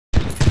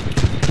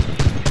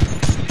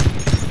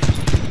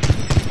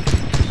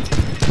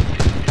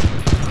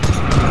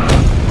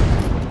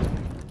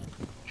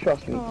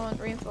trust me. Come on,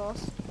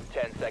 reinforce.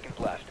 10 seconds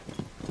left.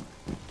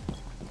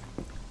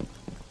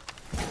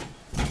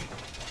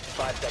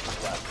 5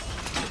 seconds left.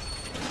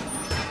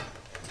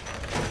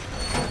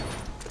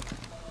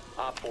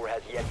 Op 4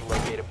 has yet to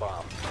locate a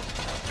bomb.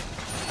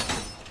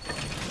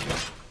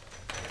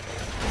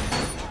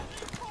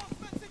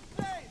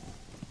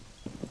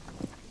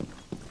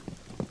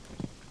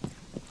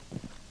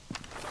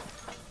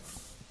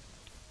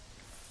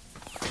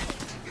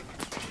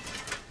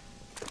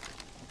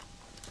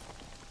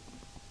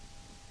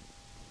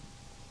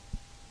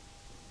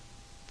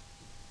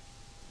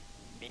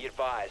 Be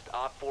advised,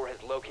 Op 4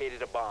 has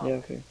located a bomb. Yeah,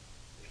 okay.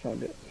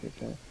 Found it. Okay,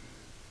 fair.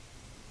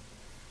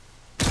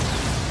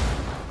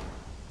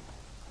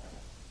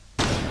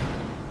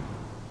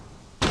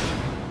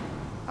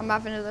 I'm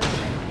having a look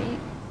at Pete.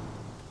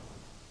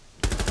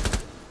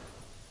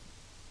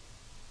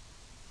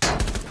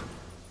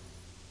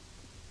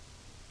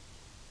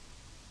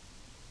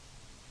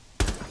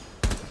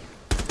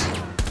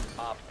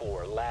 Op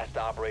 4, last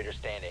operator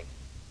standing.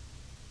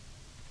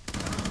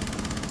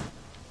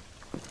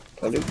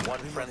 Got him. One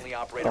friendly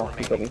operator Oh,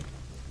 he got me. remaining.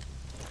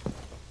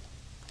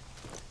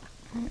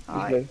 He's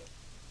Alright. low.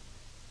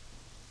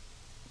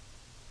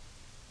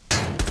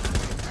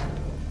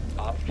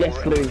 Op 4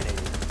 Yes, Lou.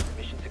 eliminated.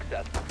 Mission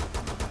successful.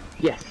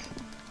 Yes.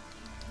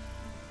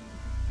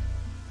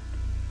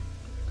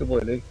 Good boy,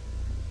 Lou.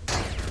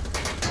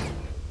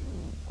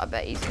 I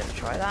bet he's gonna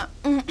try that.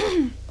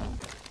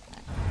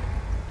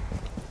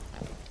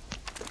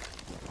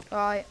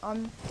 Right,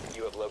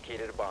 You have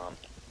located a bomb.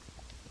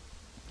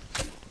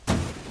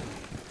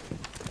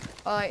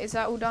 Alright, is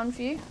that all done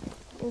for you?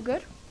 All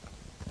good?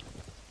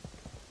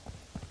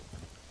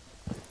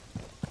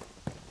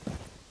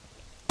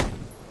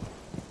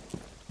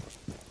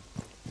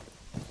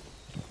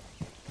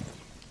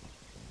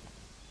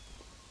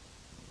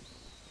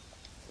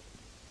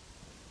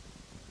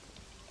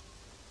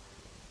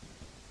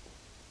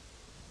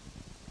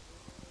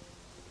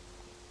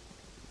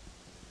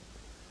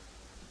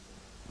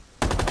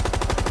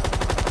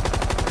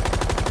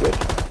 Good.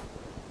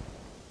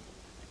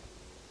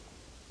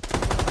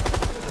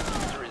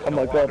 Diffuser is Oh no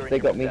my God, longer in they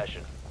your got me.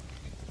 possession.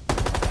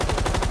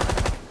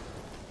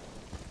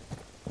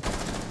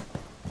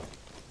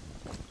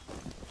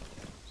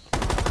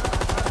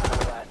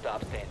 Last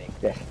stop standing.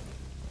 Yes.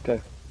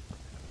 Go.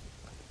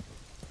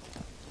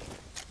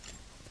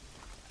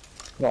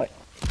 Right.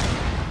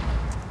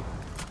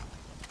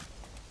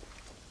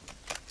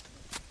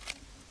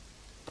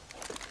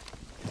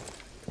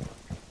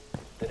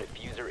 The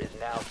diffuser is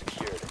now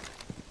secured.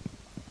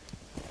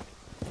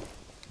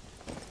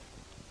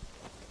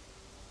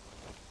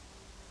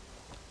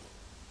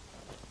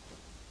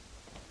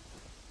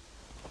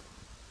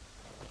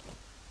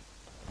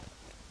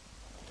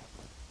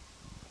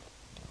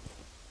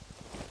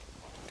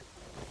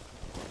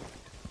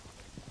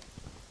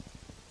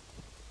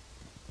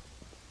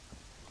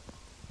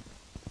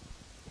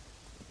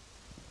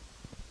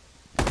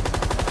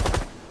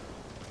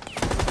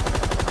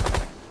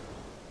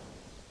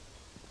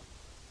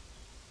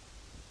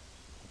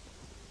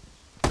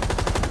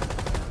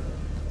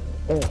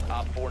 Oh,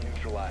 Op 4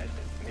 neutralized.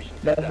 Mission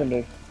that's a successful.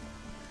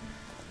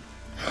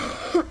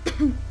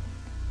 new.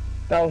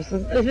 That was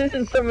this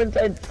is so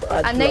intense.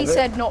 And they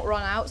said not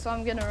run out, so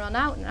I'm gonna run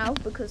out now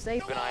because they.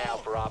 Keep an eye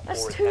out for Op 4.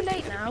 That's too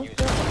late now.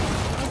 But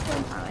I'll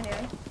jump out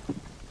anyway.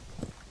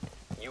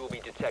 You will be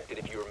detected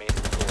if you remain in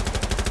the store.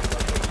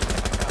 Location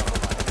is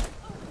compromised.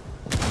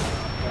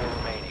 4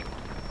 remaining.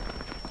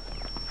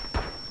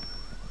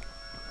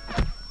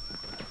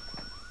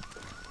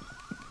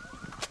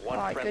 One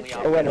Alright, friendly good job.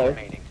 Oh, operator hello.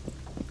 remaining.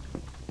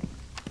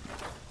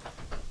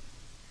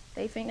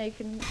 They think they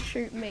can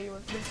shoot me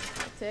with this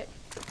tactic.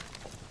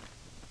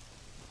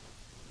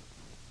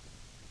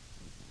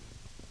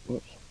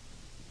 Whoops.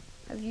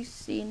 Have you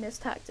seen this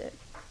tactic?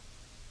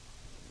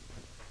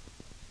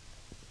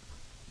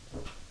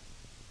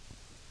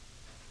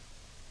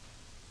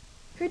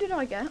 Who did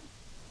I get?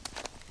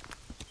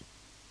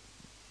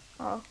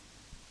 Oh,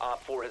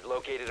 Op 4 has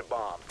located a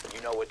bomb.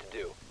 You know what to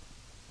do.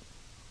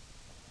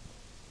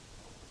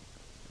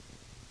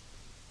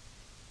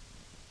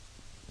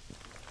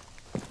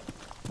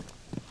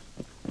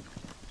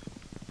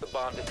 The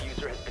bomb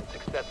diffuser has been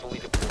successfully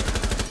deployed.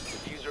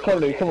 Diffuser Come on,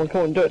 Lou, located.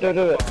 come on, do it, do it,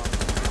 do it.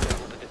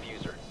 Disable the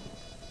diffuser.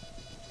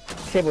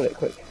 Disable it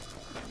quick.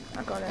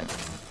 I got it.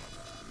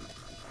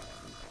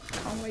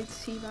 Can't wait to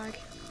teabag.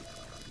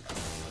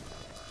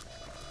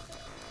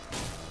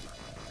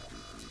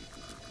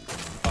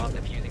 Bomb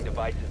diffusing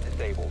device is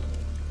disabled.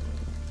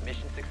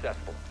 Mission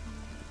successful.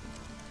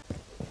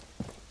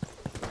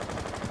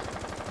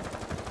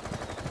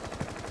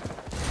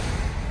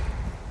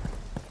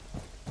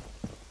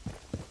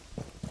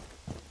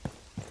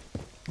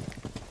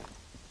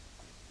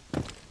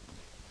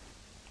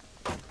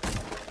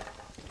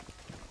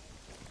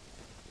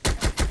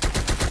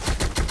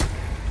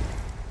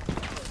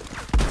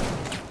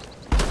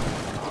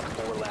 Op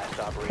 4 last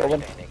operator Got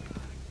one. standing.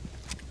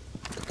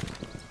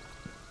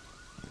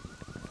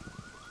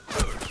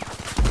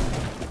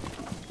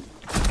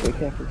 Be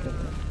careful,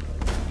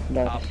 careful.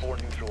 Nice. Op 4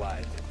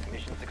 neutralized.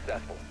 Mission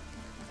successful.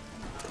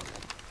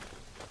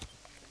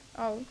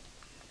 Oh.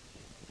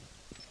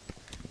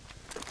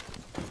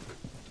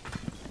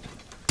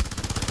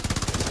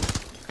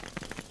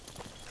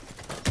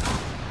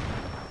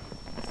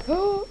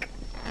 Fuck.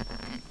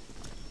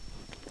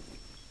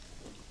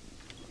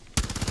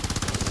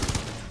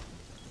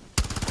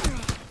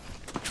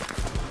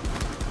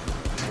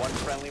 One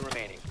friendly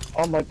remaining.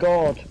 Oh my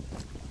god.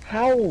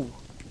 How?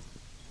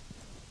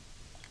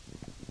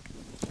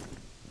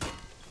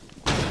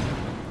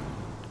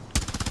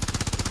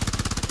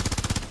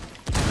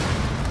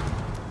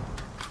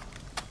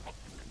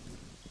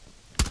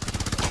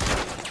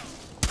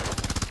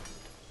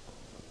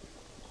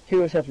 Heal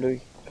yourself, Louis.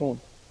 Come on.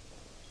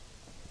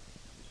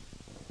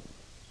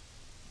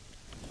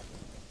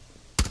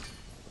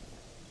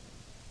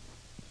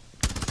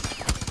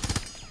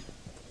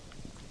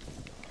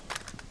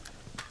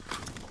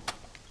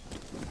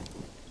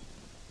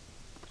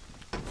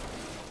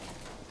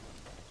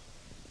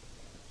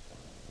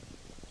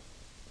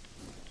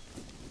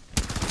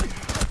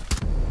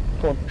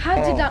 Come on. How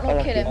did that not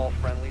unlucky. kill him? All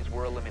friendlies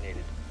were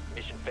eliminated.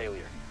 Mission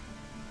failure.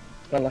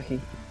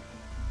 Unlucky.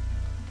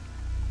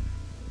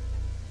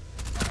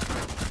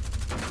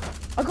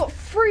 I got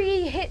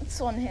 3 hits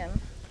on him.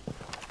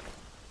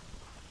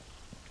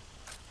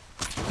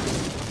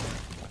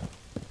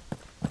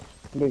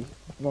 Louis,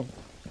 run.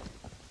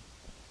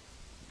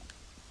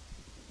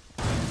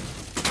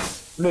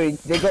 Louis,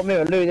 they got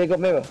mirror. Louis, they got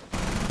mirror.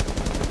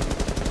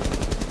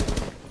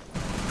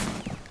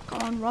 Go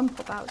on, run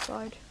pop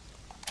outside.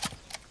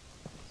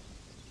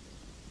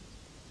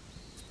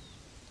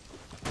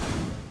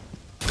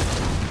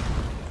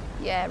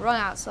 Yeah, run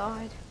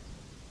outside.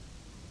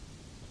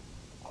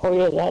 Oh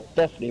yeah, that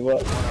definitely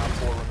worked. One Op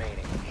 4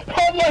 remaining.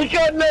 Oh my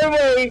god, no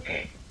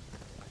way!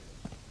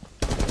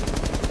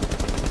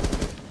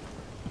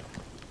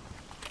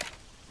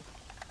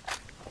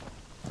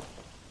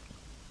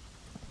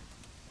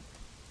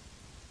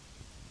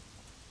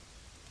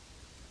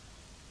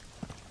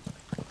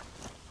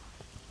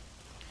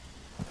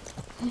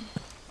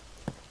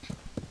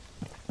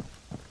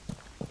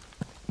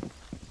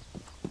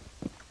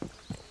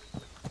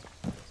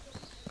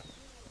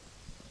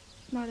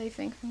 Now they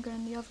think I'm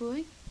going the other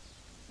way.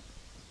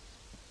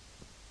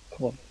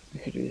 Come on, we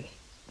can do this.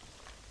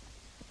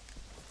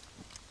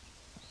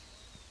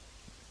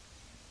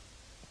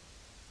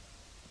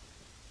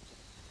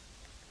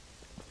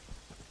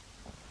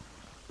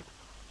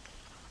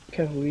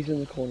 Careful, he's in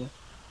the corner.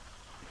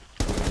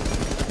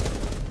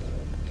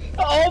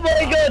 Oh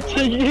my god,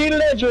 you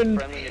legend!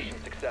 Friendly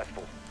mission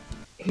successful.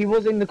 He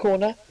was in the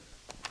corner.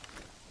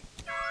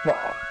 But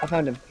I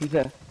found him, he's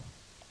there.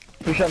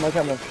 He shot my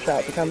camera, shout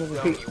out the camera,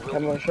 repeat,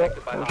 camera shot,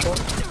 camera shot.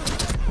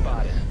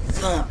 Spotted.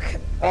 Fuck.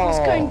 I was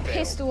going Oh,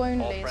 pistol All only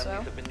friendlies as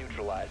well. have been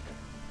neutralized.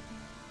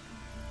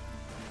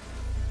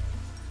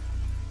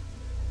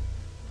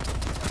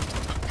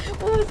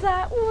 What was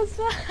that? What was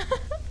that?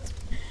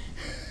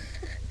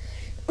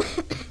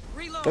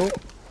 oh.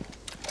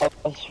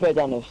 I'll swear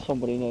down if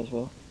somebody knows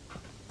well.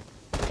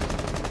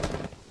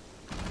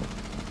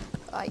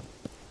 Right.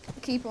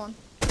 Keep on.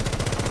 Op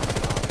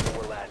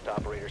 4 last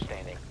operator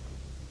standing.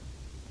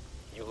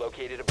 You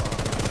located a bomb.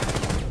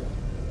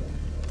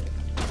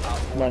 Op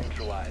 4 Nice.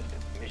 neutralized.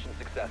 Mission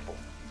successful.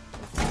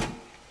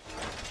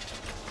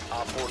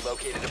 Op 4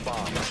 located a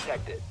bomb.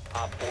 Protect it.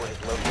 Op 4 has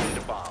located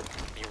a bomb.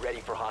 Be ready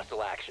for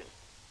hostile action.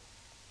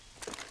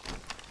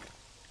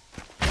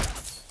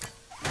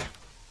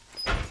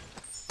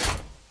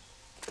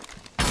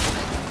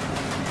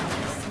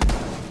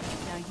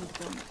 Now you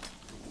don't.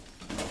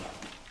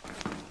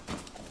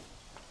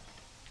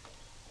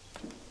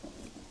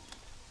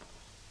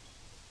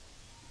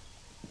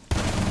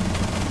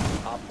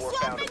 Op 4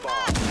 found a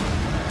bomb.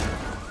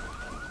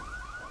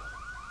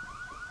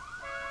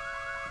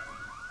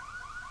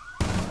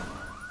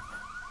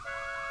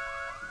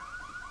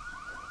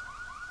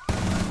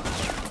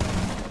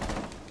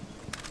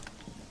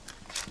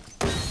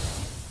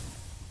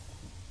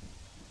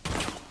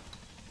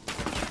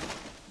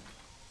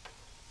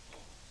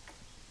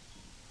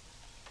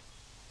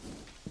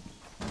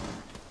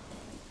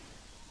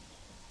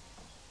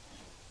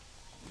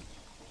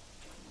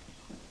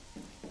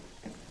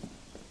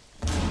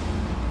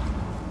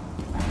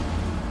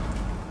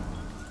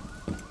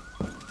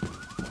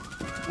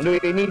 Louis,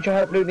 they need your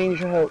help, Louis, they need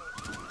your help.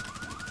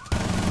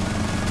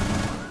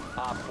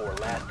 Op 4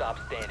 last stop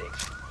standing.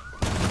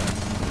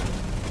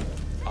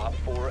 Op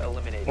 4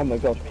 eliminated. Oh my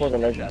god, what a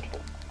Mission legend.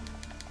 successful.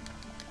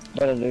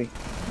 Well done, Louis.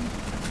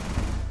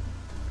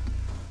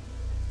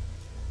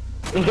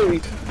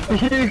 Louis,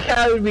 you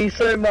carried me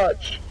so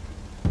much.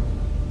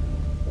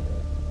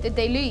 Did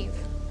they leave?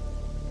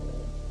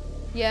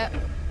 Yeah.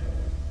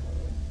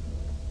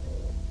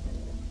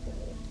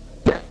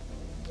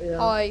 Yeah.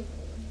 Hi.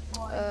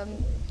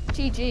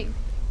 GG.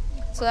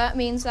 So that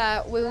means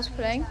that Will's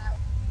playing.